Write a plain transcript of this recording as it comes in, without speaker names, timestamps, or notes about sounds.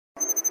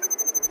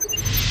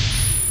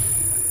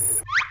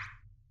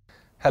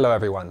Hello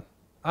everyone,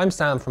 I'm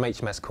Sam from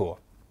HMS Core.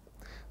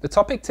 The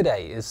topic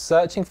today is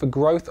searching for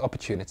growth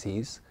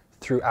opportunities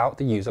throughout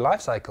the user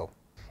lifecycle.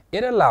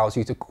 It allows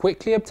you to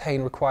quickly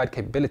obtain required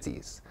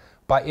capabilities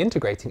by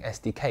integrating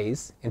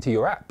SDKs into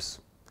your apps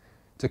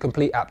to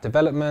complete app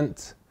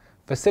development,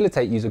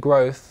 facilitate user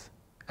growth,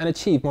 and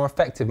achieve more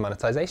effective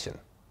monetization.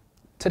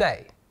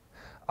 Today,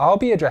 I'll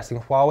be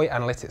addressing HUAWEI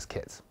Analytics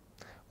Kit,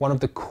 one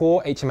of the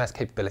core HMS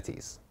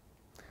capabilities.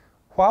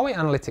 HUAWEI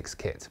Analytics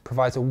Kit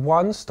provides a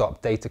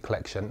one-stop data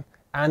collection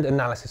and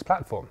analysis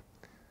platform.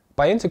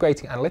 By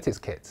integrating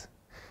Analytics Kit,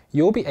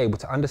 you'll be able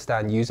to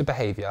understand user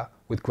behavior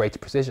with greater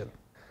precision,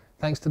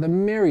 thanks to the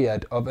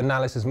myriad of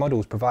analysis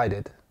models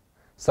provided,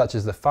 such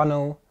as the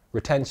funnel,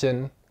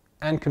 retention,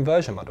 and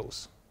conversion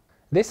models.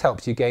 This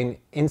helps you gain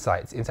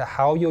insights into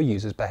how your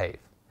users behave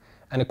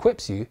and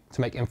equips you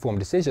to make informed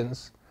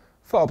decisions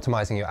for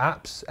optimizing your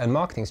apps and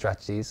marketing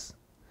strategies,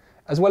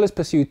 as well as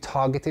pursue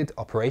targeted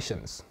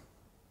operations.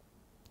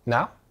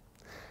 Now,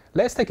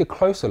 let's take a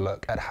closer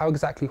look at how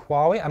exactly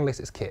HUAWEI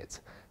Analytics Kit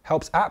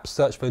helps apps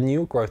search for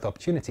new growth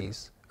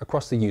opportunities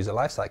across the user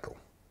lifecycle.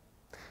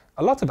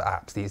 A lot of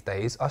apps these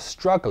days are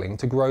struggling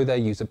to grow their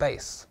user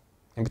base.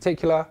 In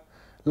particular,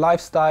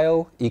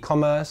 lifestyle,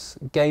 e-commerce,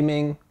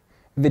 gaming,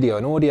 video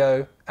and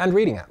audio, and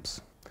reading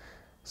apps.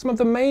 Some of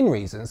the main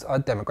reasons are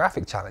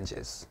demographic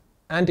challenges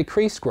and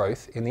decreased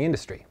growth in the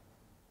industry.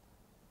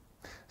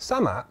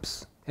 Some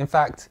apps, in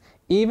fact,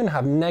 even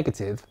have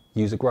negative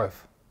user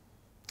growth.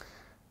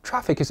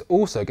 Traffic is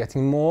also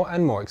getting more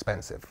and more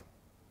expensive,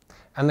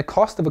 and the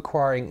cost of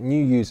acquiring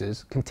new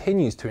users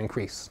continues to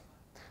increase.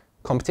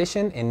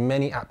 Competition in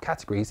many app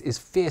categories is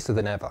fiercer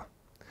than ever,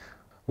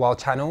 while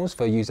channels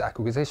for user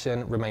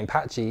acquisition remain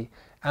patchy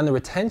and the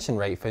retention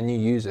rate for new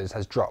users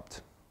has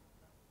dropped.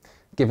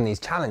 Given these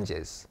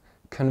challenges,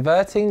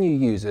 converting new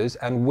users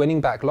and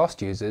winning back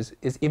lost users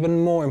is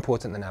even more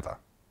important than ever,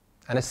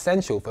 and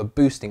essential for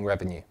boosting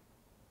revenue.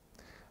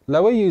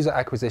 Lower user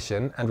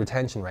acquisition and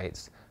retention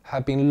rates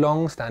have been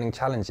long-standing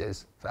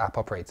challenges for app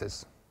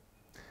operators.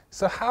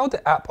 So how do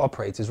app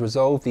operators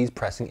resolve these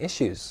pressing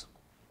issues?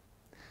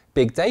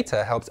 Big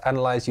data helps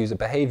analyze user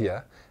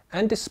behavior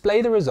and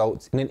display the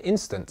results in an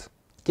instant,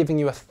 giving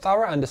you a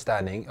thorough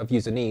understanding of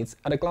user needs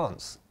at a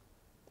glance.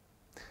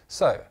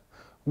 So,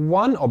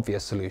 one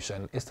obvious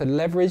solution is to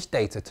leverage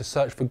data to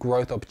search for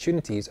growth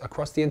opportunities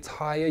across the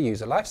entire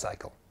user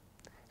lifecycle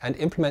and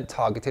implement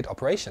targeted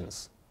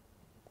operations.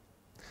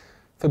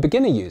 For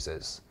beginner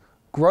users,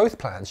 growth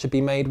plans should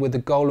be made with the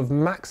goal of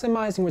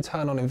maximizing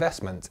return on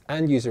investment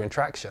and user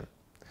interaction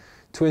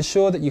to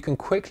ensure that you can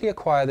quickly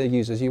acquire the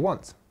users you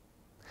want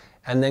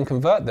and then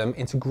convert them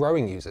into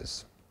growing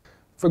users.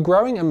 For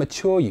growing and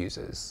mature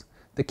users,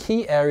 the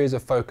key areas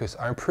of focus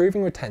are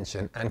improving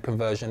retention and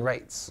conversion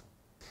rates.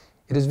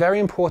 It is very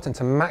important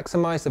to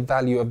maximize the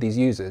value of these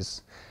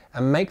users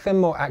and make them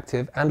more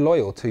active and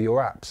loyal to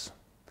your apps.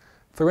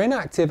 For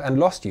inactive and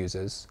lost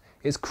users,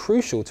 it's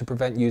crucial to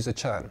prevent user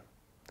churn.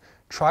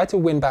 Try to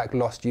win back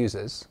lost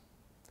users,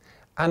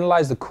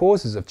 analyze the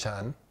causes of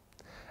churn,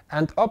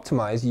 and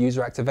optimize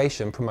user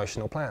activation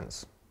promotional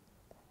plans.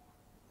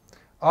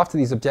 After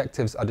these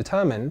objectives are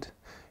determined,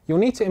 you'll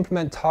need to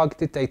implement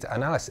targeted data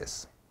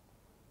analysis.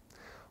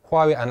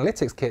 HUAWEI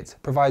Analytics Kit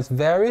provides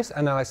various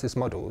analysis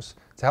models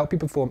to help you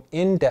perform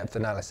in-depth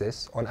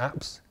analysis on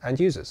apps and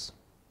users.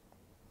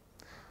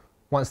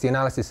 Once the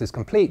analysis is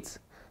complete,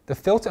 the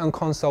filter and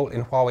console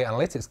in HUAWEI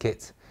Analytics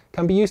Kit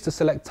can be used to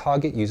select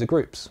target user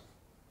groups.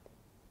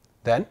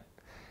 Then,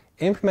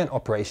 implement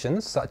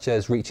operations such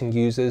as reaching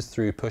users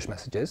through push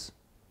messages.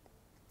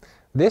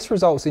 This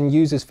results in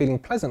users feeling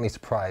pleasantly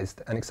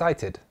surprised and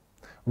excited,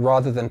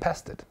 rather than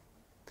pestered.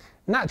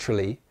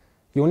 Naturally,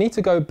 you'll need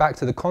to go back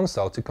to the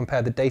console to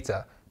compare the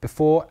data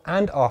before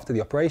and after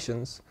the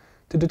operations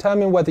to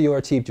determine whether you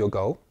achieved your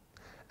goal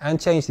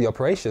and change the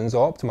operations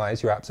or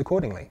optimize your apps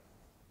accordingly.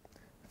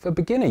 For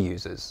beginner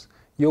users,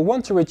 you'll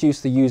want to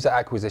reduce the user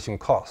acquisition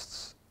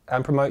costs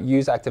and promote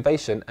user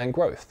activation and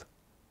growth.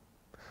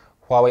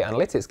 HUAWEI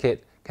Analytics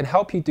Kit can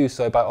help you do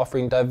so by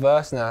offering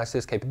diverse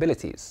analysis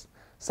capabilities,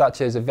 such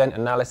as event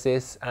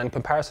analysis and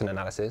comparison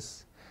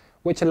analysis,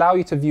 which allow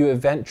you to view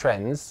event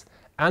trends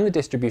and the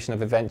distribution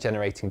of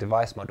event-generating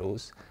device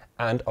models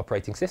and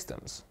operating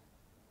systems.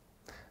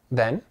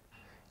 Then,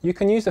 you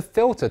can use a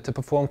filter to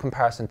perform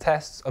comparison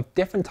tests of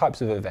different types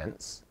of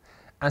events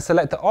and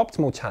select the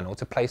optimal channel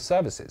to place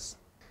services.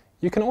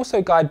 You can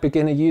also guide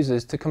beginner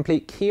users to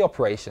complete key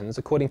operations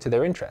according to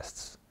their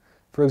interests.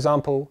 For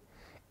example,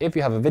 if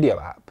you have a video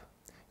app,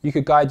 you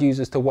could guide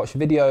users to watch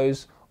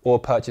videos or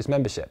purchase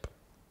membership.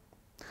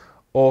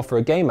 Or for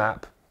a game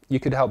app, you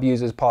could help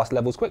users pass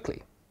levels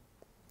quickly.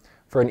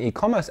 For an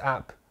e-commerce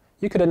app,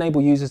 you could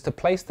enable users to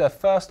place their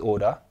first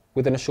order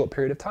within a short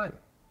period of time.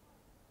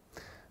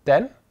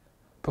 Then,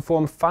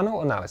 perform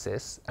funnel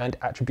analysis and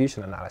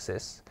attribution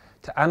analysis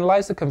to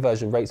analyze the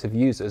conversion rates of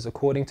users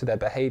according to their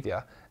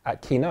behavior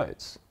at key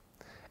nodes.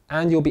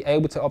 And you'll be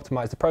able to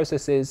optimize the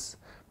processes,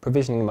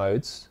 provisioning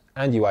modes,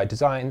 and UI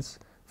designs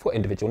for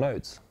individual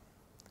nodes.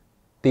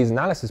 These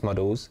analysis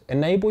models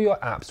enable your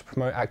apps to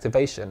promote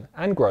activation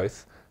and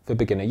growth for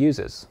beginner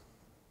users.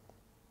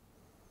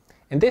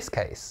 In this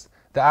case,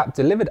 the app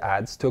delivered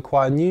ads to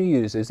acquire new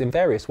users in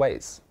various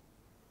ways.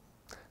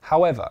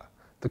 However,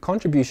 the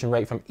contribution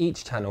rate from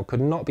each channel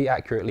could not be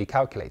accurately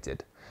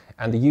calculated,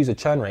 and the user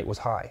churn rate was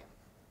high.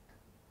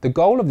 The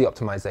goal of the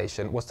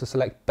optimization was to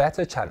select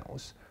better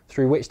channels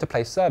through which to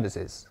place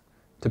services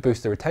to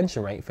boost the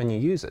retention rate for new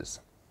users.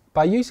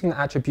 By using the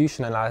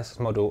attribution analysis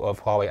model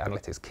of HUAWEI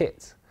Analytics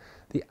Kit,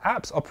 the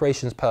app's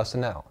operations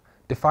personnel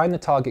define the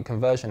target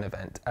conversion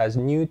event as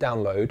new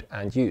download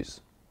and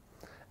use,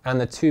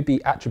 and the to be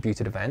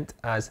attributed event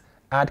as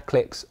add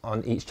clicks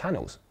on each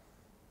channels.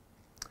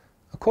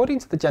 According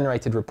to the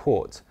generated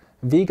report,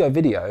 Vigo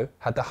Video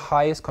had the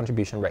highest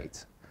contribution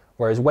rate,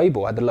 whereas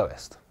Weibo had the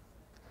lowest.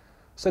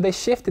 So they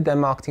shifted their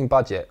marketing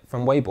budget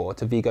from Weibo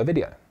to Vigo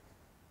Video.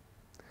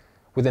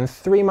 Within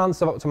 3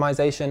 months of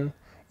optimization,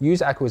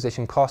 user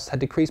acquisition costs had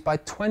decreased by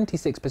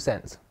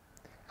 26%,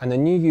 and the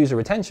new user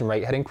retention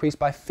rate had increased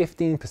by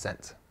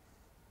 15%.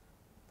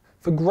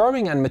 For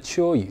growing and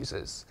mature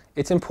users,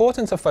 it's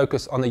important to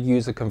focus on the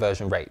user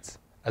conversion rate,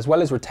 as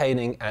well as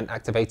retaining and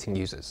activating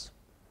users.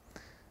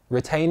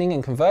 Retaining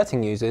and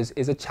converting users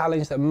is a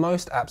challenge that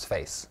most apps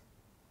face.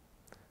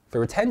 For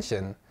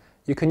retention,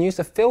 you can use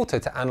the filter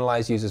to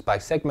analyze users by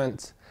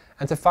segment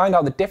and to find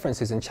out the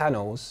differences in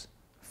channels,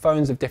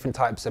 phones of different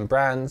types and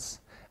brands,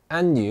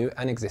 and new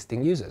and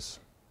existing users.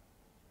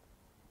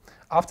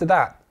 After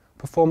that,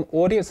 perform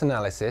audience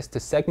analysis to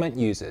segment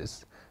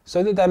users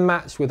so that they're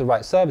matched with the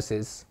right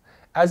services,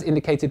 as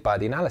indicated by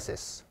the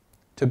analysis,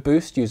 to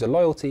boost user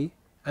loyalty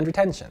and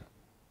retention.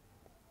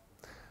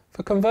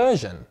 For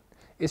conversion,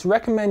 it's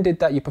recommended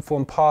that you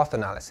perform path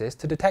analysis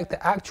to detect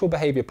the actual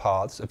behavior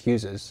paths of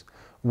users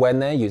when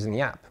they're using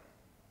the app.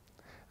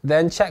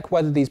 Then check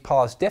whether these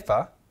paths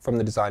differ from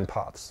the designed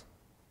paths.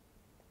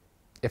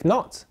 If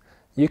not,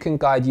 you can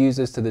guide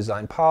users to the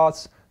designed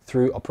paths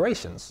through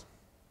operations.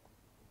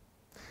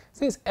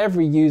 Since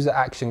every user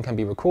action can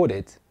be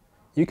recorded,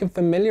 you can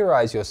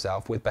familiarize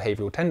yourself with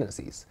behavioral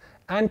tendencies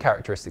and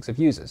characteristics of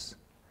users,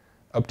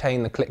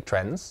 obtain the click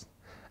trends,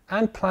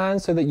 and plan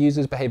so that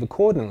users behave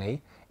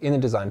accordingly in the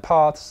designed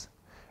paths,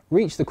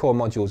 reach the core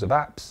modules of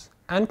apps,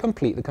 and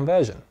complete the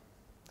conversion.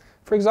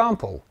 For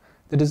example,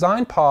 the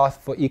design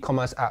path for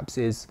e-commerce apps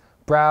is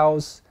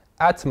browse,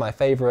 add to my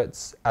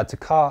favorites, add to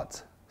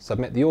cart,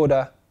 submit the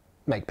order,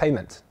 make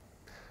payment.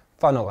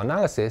 Funnel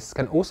analysis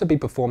can also be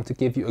performed to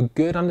give you a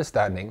good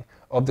understanding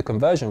of the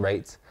conversion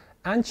rate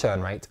and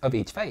churn rate of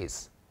each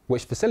phase,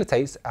 which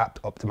facilitates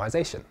app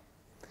optimization.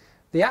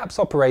 The app's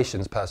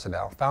operations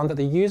personnel found that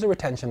the user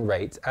retention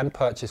rate and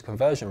purchase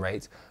conversion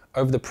rate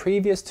over the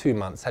previous 2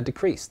 months had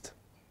decreased.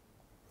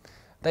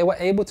 They were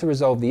able to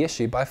resolve the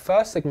issue by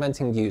first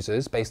segmenting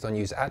users based on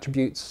user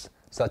attributes,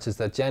 such as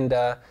their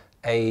gender,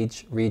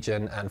 age,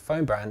 region, and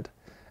phone brand,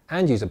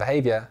 and user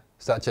behavior,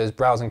 such as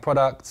browsing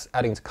products,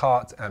 adding to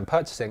cart, and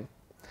purchasing,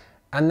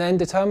 and then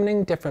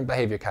determining different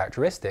behavior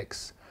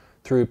characteristics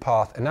through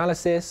path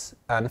analysis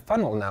and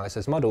funnel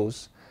analysis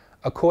models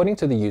according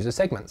to the user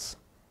segments.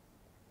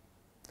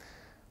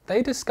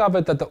 They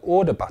discovered that the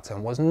order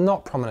button was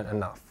not prominent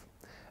enough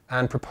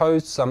and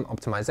proposed some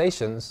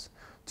optimizations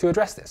to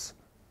address this.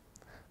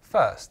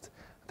 First,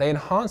 they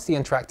enhanced the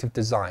interactive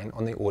design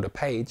on the order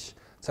page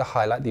to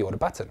highlight the order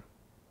button.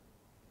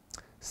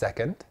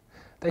 Second,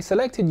 they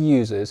selected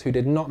users who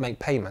did not make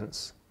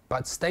payments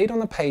but stayed on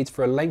the page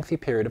for a lengthy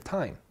period of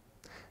time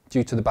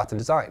due to the button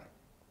design.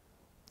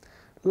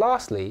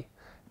 Lastly,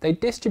 they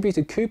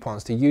distributed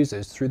coupons to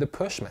users through the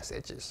push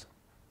messages.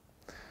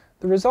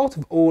 The result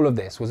of all of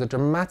this was a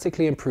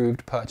dramatically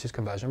improved purchase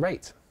conversion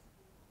rate.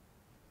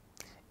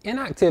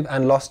 Inactive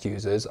and lost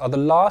users are the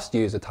last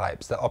user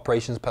types that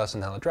operations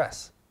personnel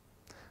address.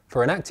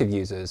 For inactive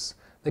users,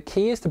 the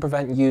key is to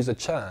prevent user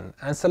churn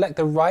and select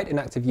the right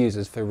inactive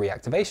users for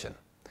reactivation,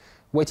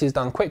 which is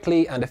done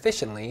quickly and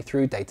efficiently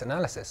through data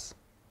analysis.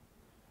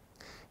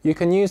 You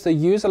can use the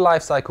user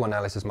lifecycle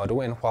analysis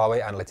model in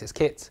HUAWEI Analytics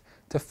Kit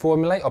to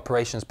formulate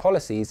operations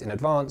policies in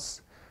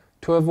advance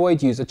to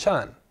avoid user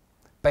churn,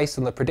 based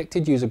on the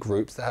predicted user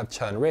groups that have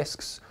churn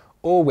risks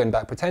or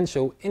win-back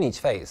potential in each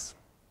phase.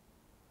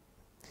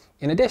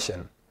 In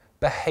addition,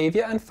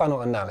 behavior and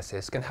funnel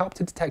analysis can help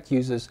to detect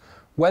users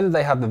whether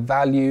they have the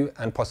value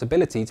and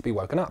possibility to be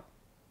woken up,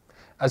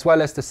 as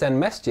well as to send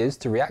messages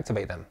to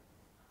reactivate them.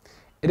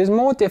 It is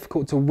more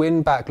difficult to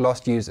win back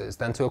lost users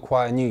than to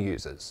acquire new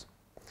users.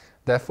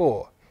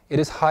 Therefore, it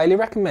is highly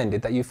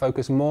recommended that you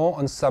focus more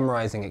on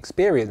summarizing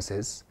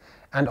experiences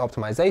and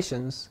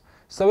optimizations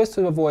so as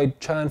to avoid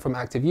churn from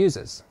active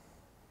users.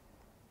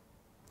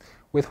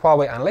 With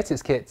HUAWEI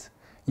Analytics Kit,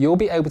 you'll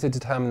be able to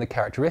determine the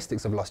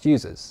characteristics of lost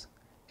users,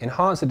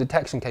 enhance the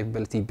detection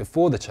capability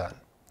before the churn,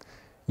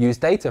 use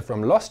data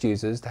from lost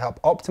users to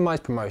help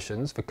optimize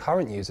promotions for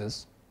current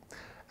users,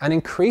 and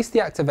increase the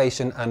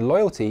activation and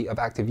loyalty of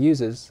active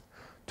users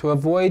to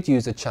avoid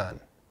user churn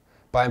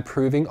by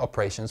improving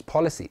operations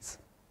policies.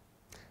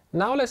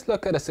 Now let's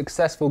look at a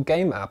successful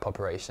game app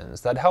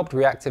operations that helped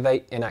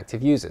reactivate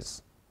inactive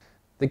users.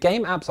 The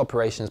game app's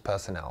operations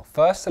personnel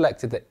first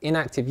selected the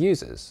inactive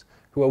users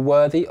who are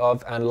worthy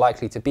of and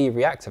likely to be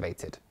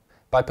reactivated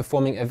by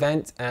performing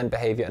event and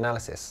behavior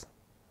analysis.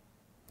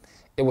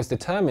 It was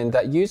determined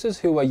that users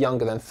who were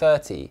younger than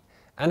 30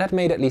 and had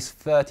made at least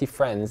 30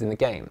 friends in the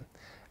game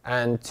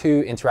and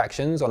 2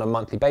 interactions on a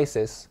monthly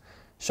basis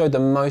showed the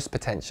most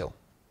potential.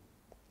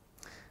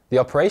 The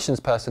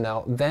operations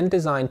personnel then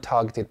designed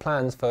targeted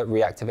plans for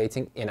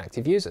reactivating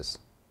inactive users.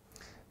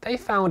 They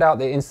found out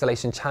the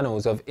installation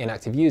channels of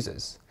inactive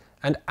users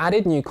and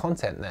added new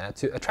content there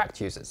to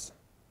attract users.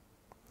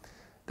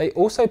 They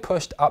also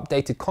pushed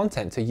updated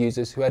content to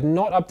users who had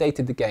not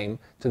updated the game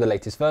to the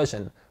latest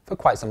version for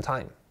quite some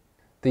time.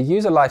 The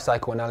user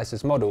lifecycle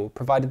analysis model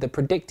provided the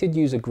predicted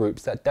user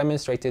groups that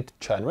demonstrated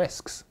churn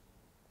risks.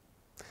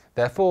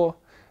 Therefore,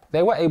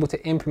 they were able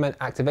to implement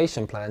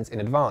activation plans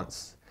in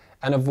advance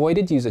and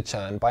avoided user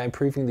churn by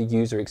improving the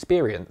user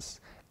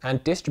experience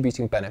and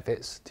distributing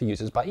benefits to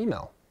users by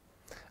email.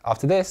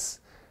 After this,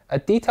 a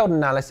detailed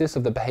analysis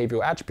of the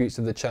behavioral attributes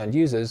of the churned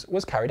users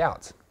was carried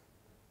out.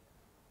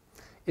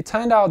 It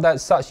turned out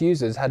that such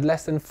users had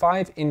less than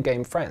 5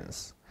 in-game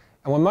friends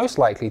and were most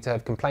likely to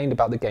have complained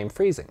about the game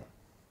freezing.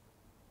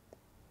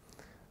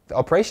 The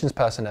operations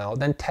personnel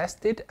then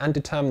tested and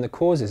determined the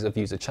causes of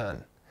user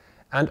churn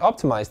and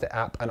optimized the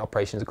app and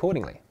operations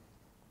accordingly.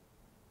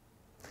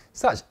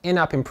 Such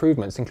in-app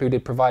improvements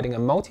included providing a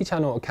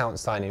multi-channel account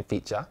sign-in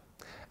feature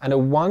and a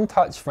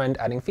one-touch friend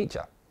adding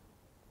feature.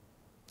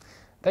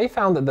 They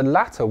found that the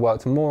latter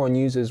worked more on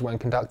users when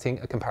conducting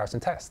a comparison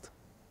test.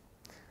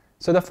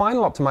 So the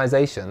final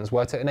optimizations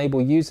were to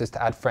enable users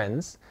to add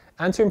friends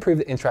and to improve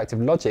the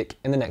interactive logic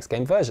in the next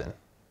game version.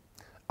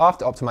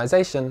 After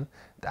optimization,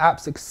 the app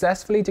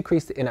successfully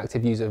decreased the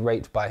inactive user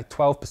rate by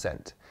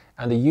 12%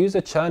 and the user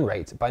churn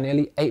rate by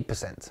nearly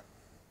 8%.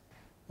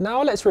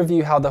 Now let's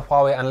review how the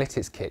HUAWEI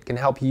Analytics Kit can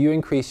help you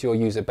increase your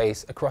user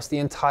base across the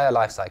entire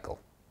lifecycle.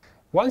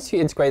 Once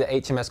you integrate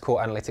the HMS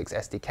Core Analytics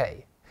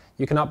SDK,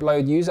 you can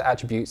upload user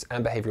attributes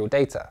and behavioral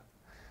data.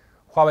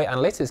 HUAWEI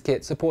Analytics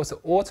Kit supports the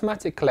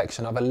automatic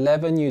collection of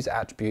 11 user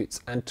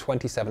attributes and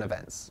 27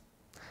 events,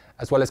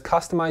 as well as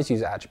customized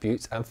user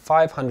attributes and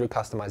 500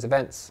 customized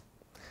events,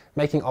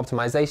 making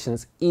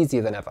optimizations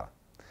easier than ever,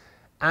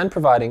 and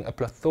providing a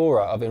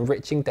plethora of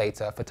enriching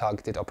data for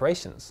targeted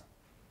operations.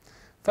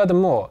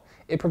 Furthermore,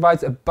 it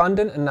provides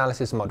abundant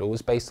analysis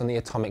models based on the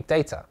atomic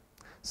data,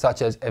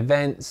 such as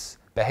events,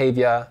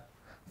 behavior,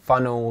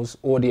 funnels,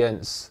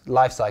 audience,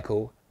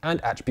 lifecycle, and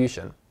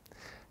attribution,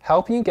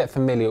 helping you get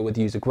familiar with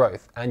user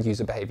growth and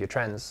user behavior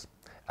trends,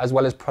 as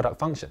well as product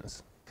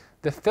functions.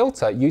 The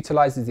filter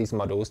utilizes these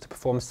models to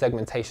perform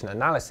segmentation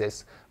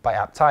analysis by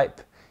app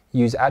type,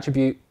 user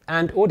attribute,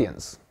 and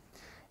audience.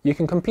 You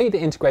can complete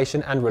the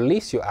integration and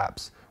release your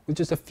apps with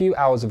just a few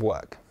hours of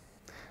work.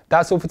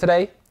 That's all for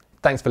today.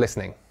 Thanks for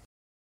listening.